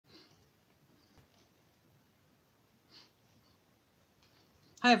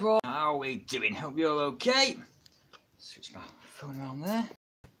Hi everyone, how are we doing? Hope you're okay. Switch my phone around there.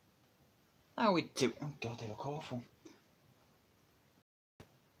 How are we doing? Oh god, they look awful.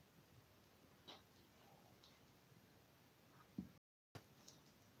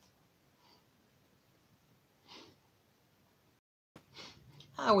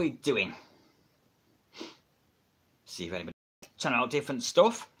 How are we doing? See if anybody trying out different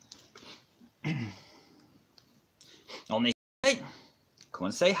stuff. On this day, come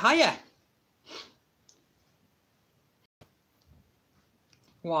and say hiya.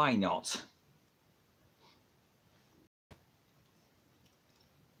 Why not?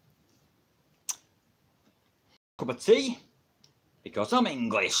 Cup of tea? Because I'm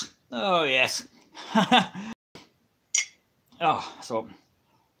English. Oh yes. Oh, so.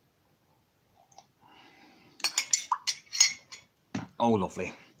 Oh,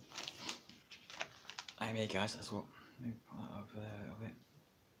 lovely. I'm here, guys. That's what. Move that over there a little bit.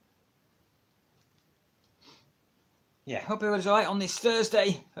 Yeah, hope everyone's alright on this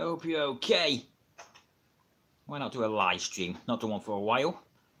Thursday. Hope you're okay. Why not do a live stream? Not done one for a while.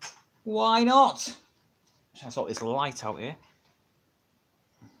 Why not? I sort this light out here.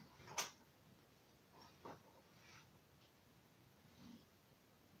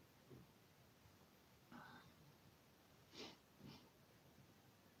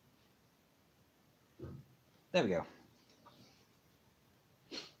 There we go.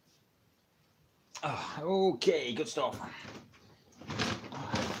 Oh, okay, good stuff.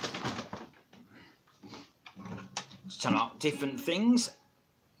 Let's turn out different things.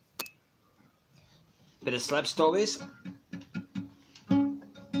 Bit of celeb stories.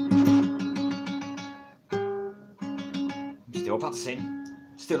 Still practicing.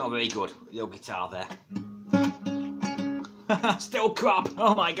 Still not very good with your guitar there. Still crap.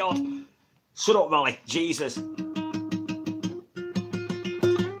 Oh my god. Shut up, Raleigh. Jesus.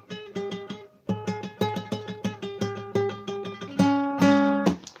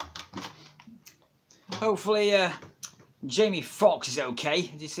 Hopefully, Jamie Foxx is okay.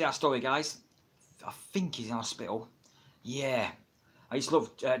 Did you see that story, guys? I think he's in hospital. Yeah. I used to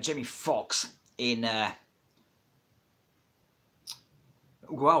love Jamie Foxx in...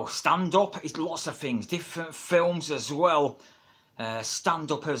 well, stand-up. It's lots of things. Different films as well.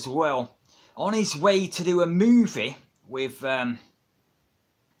 Stand-up as well. On his way to do a movie with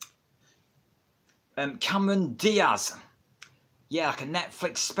Cameron Diaz. Yeah, like a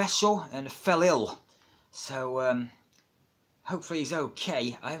Netflix special, and fell ill. So, hopefully he's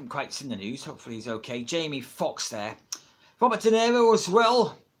okay. I haven't quite seen the news. Hopefully he's okay. Jamie Foxx there. Robert De Niro as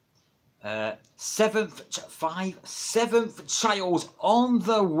well. Seventh child on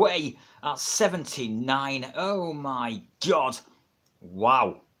the way at 79. Oh my god.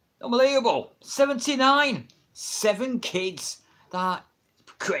 Wow. Unbelievable. 79. 7 kids. That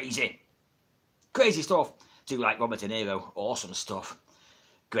crazy. Crazy stuff. Do like Robert De Niro. Awesome stuff.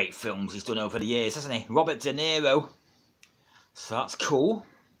 Great films he's done over the years, hasn't he? Robert De Niro. So that's cool.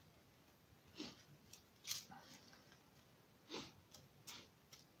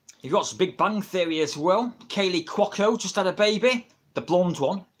 You've got Big Bang Theory as well. Kaylee Cuoco just had a baby. The blonde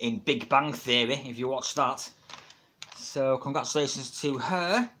one in Big Bang Theory, if you watch that. So congratulations to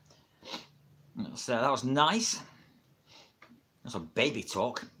her. So that was nice. That's some baby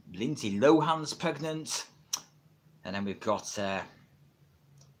talk. Lindsay Lohan's pregnant. And then we've got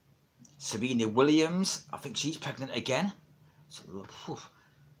Serena Williams. I think she's pregnant again. So,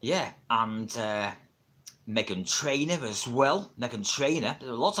 yeah, and Meghan Trainor as well. Meghan Trainor. There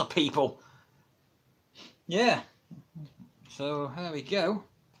are lots of people. Yeah. So there we go.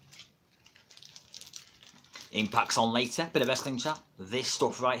 Impact's on later. Bit of wrestling chat. This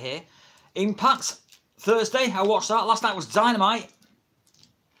stuff right here. Impact. Thursday. I watched that. Last night was Dynamite.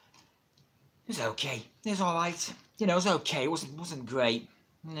 It was okay. It was alright. You know, it was okay. It wasn't great.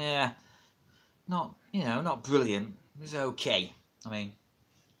 Yeah. Not, you know, not brilliant. It was okay. I mean,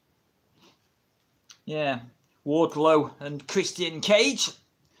 yeah. Wardlow and Christian Cage.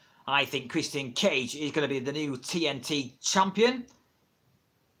 I think Christian Cage is going to be the new TNT champion.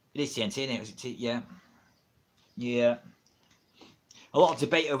 It is TNT, isn't it? Yeah. Yeah. A lot of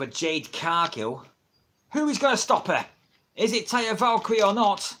debate over Jade Cargill. Who is going to stop her? Is it Taya Valkyrie or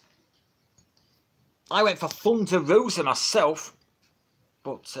not? I went for Thunder Rosa myself.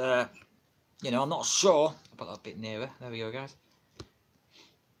 But, you know, I'm not sure. I'll put that a bit nearer. There we go, guys.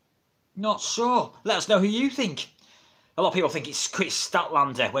 Not sure. Let us know who you think. A lot of people think it's Chris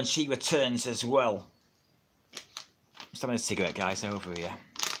Statlander when she returns as well. Just having a cigarette, guys, over here.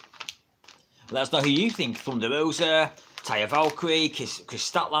 Let us know who you think. Thunder Rosa, Taya Valkyrie, Chris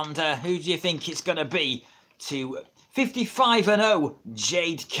Statlander. Who do you think it's going to be to 55-0,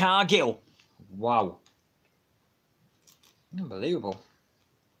 Jade Cargill. Wow. Unbelievable.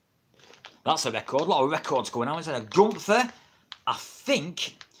 That's a record. A lot of records going on. Is it? Gunther, I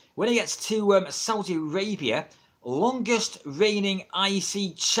think, when he gets to Saudi Arabia, longest reigning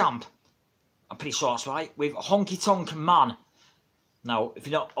IC champ. I'm pretty sure that's right. With Honky Tonk Man. Now, if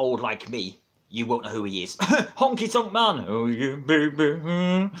you're not old like me, you won't know who he is. Honky Tonk Man. Oh, yeah, baby.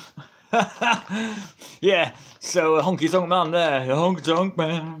 Yeah, so Honky Tonk Man there. Honky Tonk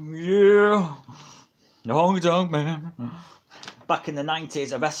Man. Yeah. Honky Tonk Man. Back in the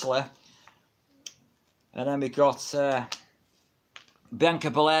 90s, a wrestler. And then we got Bianca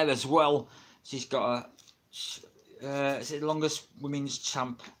Belair as well. She's got a... is it the longest women's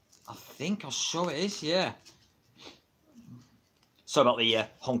champ? I think, I'm sure it is, yeah. Sorry about the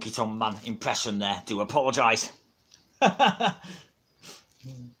Honky Tonk Man impression there. Do apologise. Back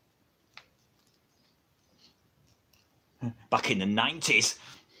in the 90s.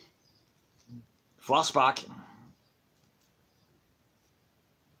 Flashback.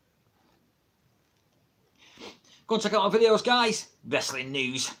 Go and check out our videos, guys. Wrestling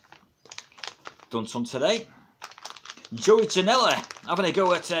news. Done some today. Joey Janela having a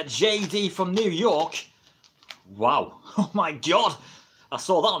go at JD from New York. Wow. Oh my God. I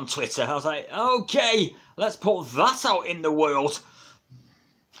saw that on Twitter. I was like, okay, let's put that out in the world.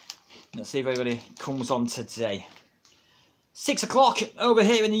 Let's see if anybody comes on today. 6 o'clock over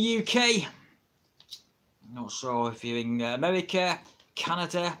here in the UK. Not sure if you're in America,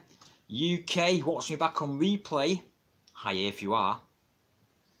 Canada, UK. Watch me back on replay. Hi if you are.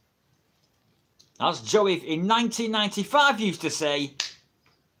 As Joey in 1995 used to say,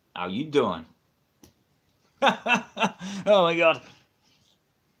 how you doing? Oh my God.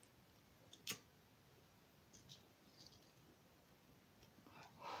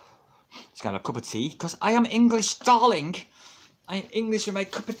 Let's have a cup of tea, because I am English, darling. I am English with my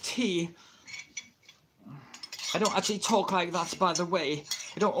cup of tea. I don't actually talk like that, by the way.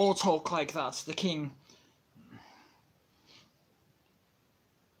 We don't all talk like that, the king.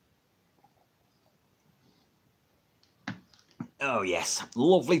 Oh yes,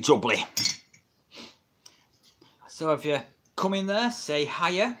 lovely jubbly. So if you come in there, say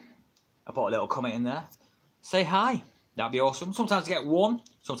hiya. I put a little comment in there. Say hi. That'd be awesome. Sometimes I get 1,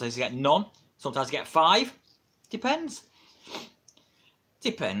 sometimes I get none, sometimes I get 5. Depends.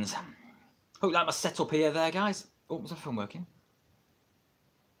 Depends. Hope you like my setup here there, guys. Oh, was that phone working?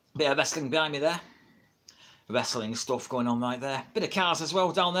 Bit of wrestling behind me there. Wrestling stuff going on right there. Bit of cars as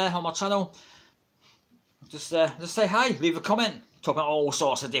well down there on my channel. Just say hi, leave a comment. Talk about all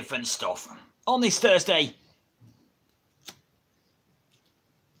sorts of different stuff. On this Thursday.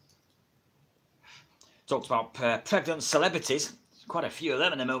 Talked about pregnant celebrities. Quite a few of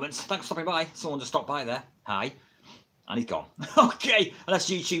them in the moment. Thanks for stopping by. Someone just stopped by there. Hi. And he's gone. Okay, unless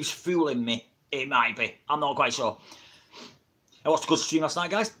YouTube's fooling me. It might be. I'm not quite sure. I watched a good stream last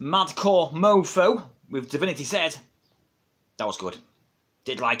night, guys. Madcore Mofo with Divinity Said. That was good.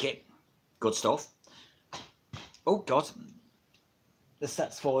 Did like it. Good stuff. Oh God, the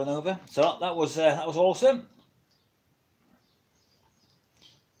set's falling over. So that was awesome.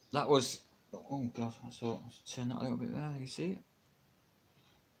 That was. Oh God, so let's turn that a little bit there. You see it?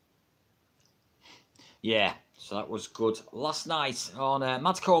 Yeah. So that was good last night on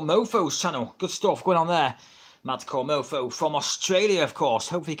Madcore Mofo's channel. Good stuff going on there. Madcore Mofo from Australia, of course.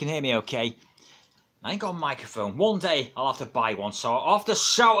 Hopefully you can hear me okay. I ain't got a microphone. One day I'll have to buy one, so I'll have to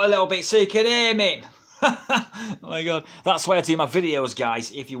shout a little bit so you can hear me. Oh my God. That's why I do my videos,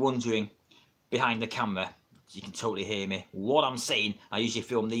 guys, if you're wondering, behind the camera. You can totally hear me. What I'm saying, I usually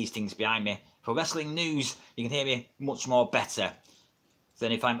film these things behind me. For wrestling news, you can hear me much more better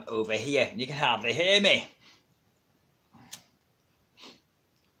than if I'm over here. You can hardly hear me.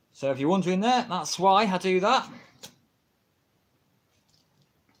 So if you're wondering there, that's why I do that.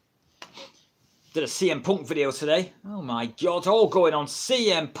 Did a CM Punk video today. Oh my God, all going on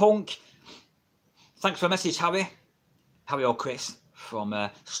CM Punk. Thanks for the message, Harry. Harry or Chris from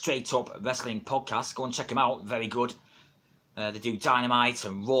Straight Up Wrestling Podcast. Go and check them out, very good. They do Dynamite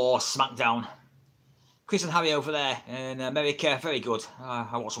and Raw, SmackDown. Chris and Harry over there in America, very good.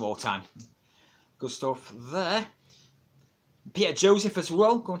 I watch them all the time. Good stuff there. Peter Joseph as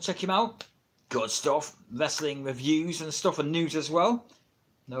well, go and check him out. Good stuff. Wrestling reviews and stuff and news as well.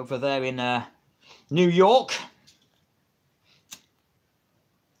 Over there in New York.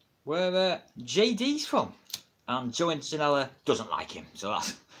 Where JD's from. And Joey Janela doesn't like him. So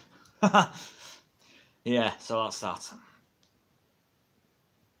that's... yeah, so that's that.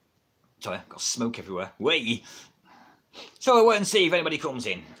 Sorry, I've got smoke everywhere. Wait. So I'll wait and see if anybody comes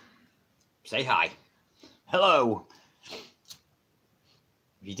in. Say hi. Hello. If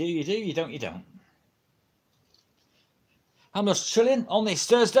you do, you do. You don't, you don't. I'm just chilling on this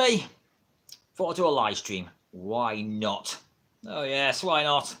Thursday. Thought I'd do a live stream. Why not? Oh yes, why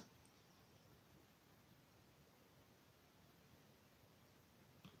not?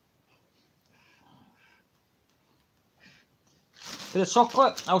 Bit of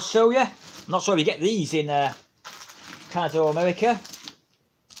chocolate, I'll show you. I'm not sure if you get these in Canada or America.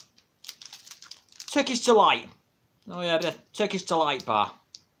 Turkish Delight. Oh yeah, a bit of Turkish Delight bar.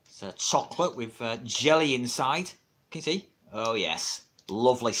 It's a chocolate with jelly inside. Can you see? Oh yes,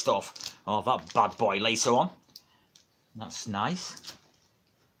 lovely stuff. Oh, that bad boy later on. That's nice.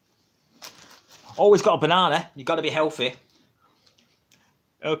 Always got a banana. You've got to be healthy.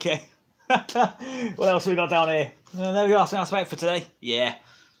 Okay. What else have we got down here? There we go. That's about it for today. Yeah.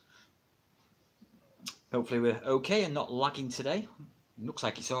 Hopefully we're okay and not lagging today. Looks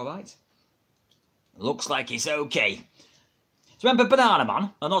like it's all right. Looks like it's okay. Do you remember Banana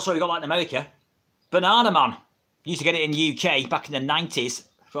Man? I'm not sure if you got that in America. Banana Man. Used to get it in the UK back in the 90s.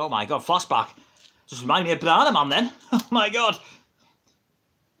 Oh my god, flashback. Just reminded me of Banana Man then. Oh my god.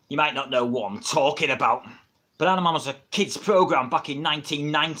 You might not know what I'm talking about. Banana Man was a kids programme back in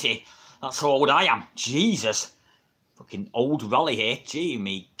 1990. That's how old I am. Jesus. Fucking old rally here. Gee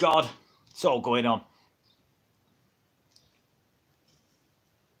me god. It's all going on.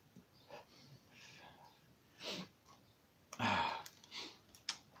 I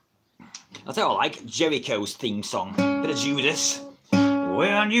tell you, I like Jericho's theme song. Bit of Judas.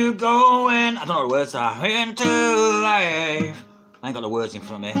 When you go in, I don't know the words are, into life. I ain't got the words in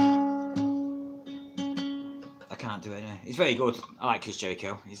front of me. I can't do it anyway. He's very good. I like Chris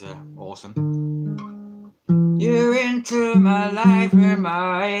Jericho. He's awesome. You're into my life, in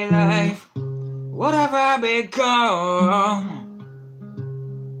my life. What have I become?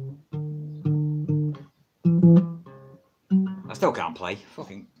 I still can't play.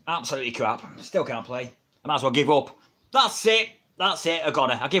 Fucking absolutely crap. Still can't play. I might as well give up. That's it. That's it. I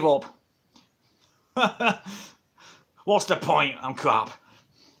got it. I give up. What's the point? I'm crap.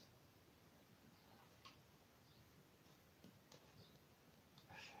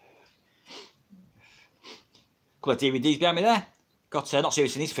 Couple of DVDs behind me there. Got not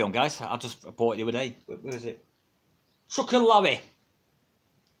serious in this film, guys. I just bought it the other day. Where is it? Chuck and Larry.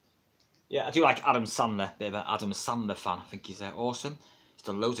 Yeah, I do like Adam Sandler. Bit of an Adam Sandler fan. I think he's awesome. He's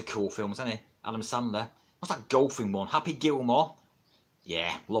done loads of cool films, hasn't he? Adam Sandler. What's that golfing one? Happy Gilmore.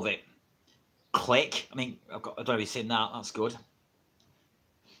 Yeah, love it. Click. I mean, I don't know if you've seen that. That's good.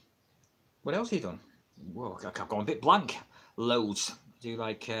 What else have you done? Whoa, I've gone a bit blank. Loads. I do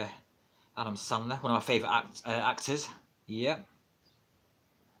like Adam Sandler, one of my favourite actors. Yeah.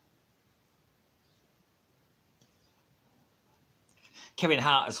 Kevin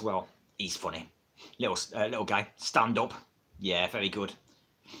Hart as well. He's funny. Little guy. Stand up. Yeah, very good.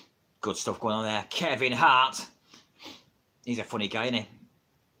 Good stuff going on there. Kevin Hart. He's a funny guy, isn't he?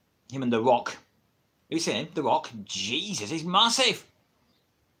 Him and The Rock. Have you seen him? The Rock? Jesus, he's massive.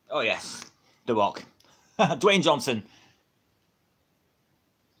 Oh, yes. The Rock. Dwayne Johnson.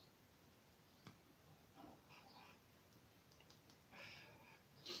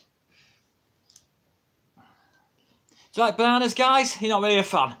 Do you like bananas, guys? You're not really a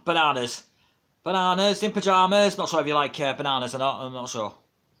fan. Bananas. Bananas in pyjamas. Not sure if you like bananas or not. I'm not sure.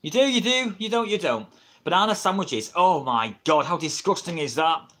 You do, you do. You don't, you don't. Banana sandwiches. Oh my god, how disgusting is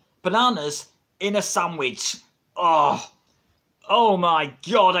that? Bananas in a sandwich. Oh. Oh my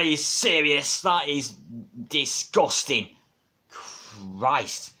god, are you serious? That is disgusting.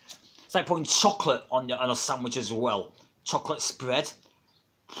 Christ. It's like putting chocolate on a sandwich as well. Chocolate spread.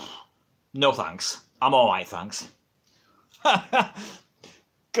 No thanks. I'm alright, thanks.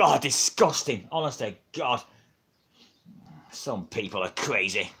 God, disgusting. Honestly, God. Some people are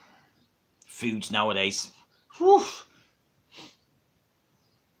crazy. Foods nowadays. Whew.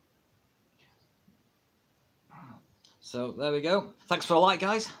 So, there we go. Thanks for a like,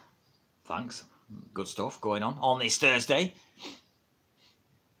 guys. Thanks. Good stuff going on this Thursday.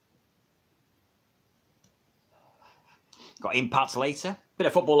 Got Impact later. Bit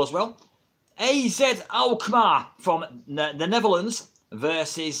of football as well. AZ Alkmaar from the Netherlands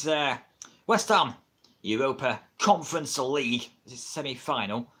versus West Ham. Europa Conference League. This is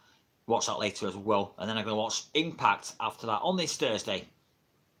semi-final. Watch that later as well. And then I'm going to watch Impact after that on this Thursday.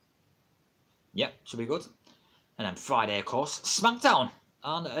 Yep, should be good. And then Friday, of course, SmackDown.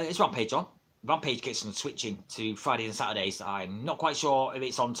 And it's Rampage on. Rampage gets some switching to Fridays and Saturdays. I'm not quite sure if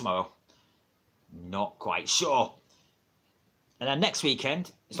it's on tomorrow. Not quite sure. And then next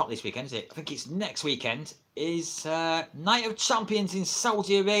weekend, it's not this weekend, is it? I think it's next weekend, is Night of Champions in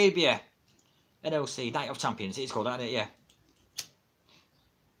Saudi Arabia. NOC, Night of Champions, it's called that, isn't it? Yeah.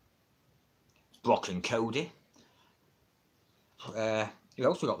 Brock and Cody. Who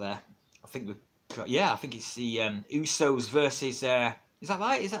else we got there? I think we've got, yeah, I think it's the Usos versus, is that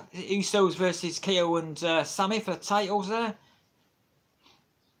right? Is it Usos versus KO and Sammy for titles there?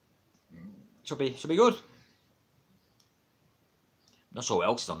 Should be good. Not sure what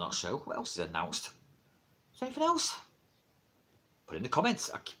else is on that show. What else is announced? Is there anything else? Put in the comments.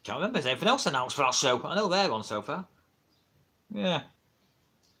 I can't remember. Is there anything else announced for that show? I know they're on so far. Yeah.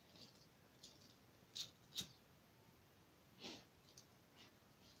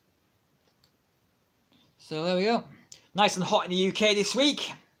 So there we go. Nice and hot in the UK this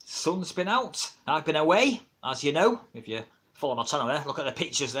week. Sun's been out. I've been away, as you know. If you follow my channel there, look at the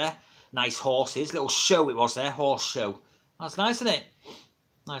pictures there. Nice horses. Little show it was there. Horse show. That's nice, isn't it?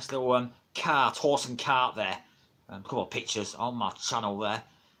 Nice little cart, horse and cart there. A couple of pictures on my channel there.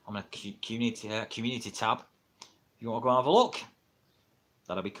 On the community tab. If you want to go and have a look,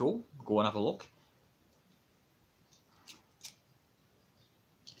 that'll be cool. Go and have a look.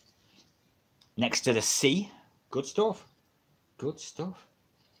 Next to the sea. Good stuff. Good stuff.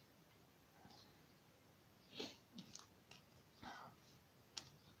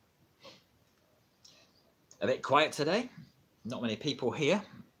 A bit quiet today. Not many people here.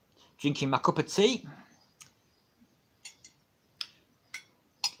 Drinking my cup of tea.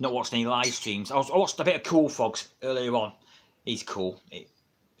 Not watching any live streams. I watched a bit of Cool Frogs earlier on. He's cool.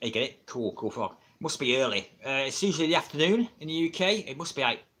 You get it? Cool Frog. Must be early. It's usually the afternoon in the UK. It must be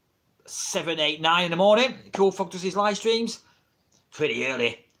like 7, 8, 9 in the morning. Cool Frog does his live streams. Pretty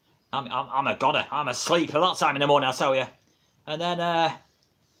early. I'm a goner. I'm asleep at that time in the morning, I'll tell you. And then,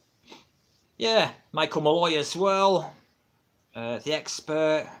 yeah, Michael Malloy as well. The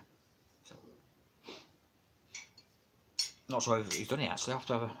Expert. Not sure if he's done it actually. I'll have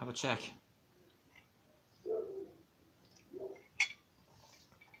to have a check.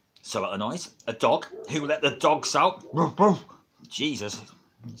 So about the noise. A dog. Who let the dogs out? Jesus.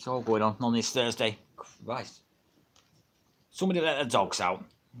 It's all going on this Thursday. Christ. Somebody let the dogs out.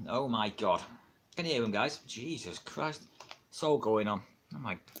 Oh my God. Can you hear them, guys? Jesus Christ. It's all going on. Oh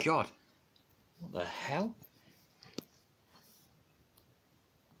my God. What the hell?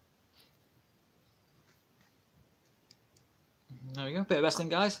 There we go. Bit of wrestling,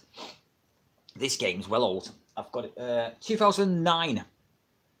 guys. This game's well old. I've got it. 2009.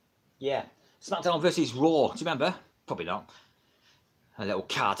 Yeah. SmackDown versus Raw. Do you remember? Probably not. A little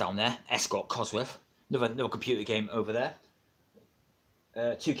car down there. Escort Cosworth. Another computer game over there.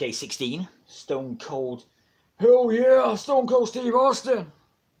 2K16. Stone Cold. Hell yeah! Stone Cold Steve Austin.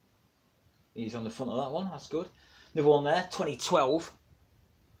 He's on the front of that one. That's good. Another one there. 2012.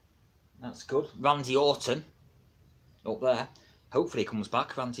 That's good. Randy Orton. Up there. Hopefully he comes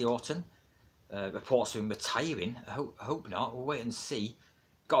back. Randy Orton. Reports of him retiring. I hope not. We'll wait and see.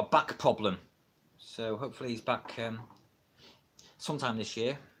 Got a back problem. So hopefully he's back sometime this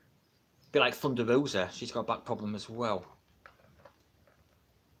year. Be like Thunder Rosa. She's got a back problem as well.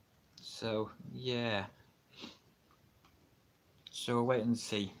 So, yeah. So we'll wait and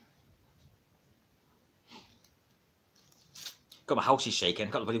see. Got my house is shaking.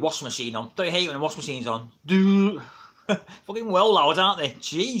 Got the bloody washing machine on. Don't you hate when the washing machine's on? Fucking well loud, aren't they?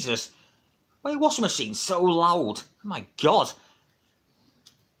 Jesus. Why are the washing machine so loud? Oh my God.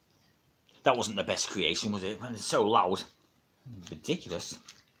 That wasn't the best creation, was it? It's so loud. Ridiculous.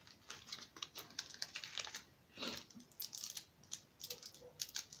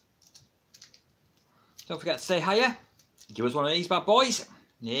 Don't forget to say hiya. Give us one of these bad boys.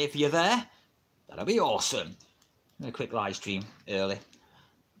 If you're there, that'll be awesome. A quick live stream early.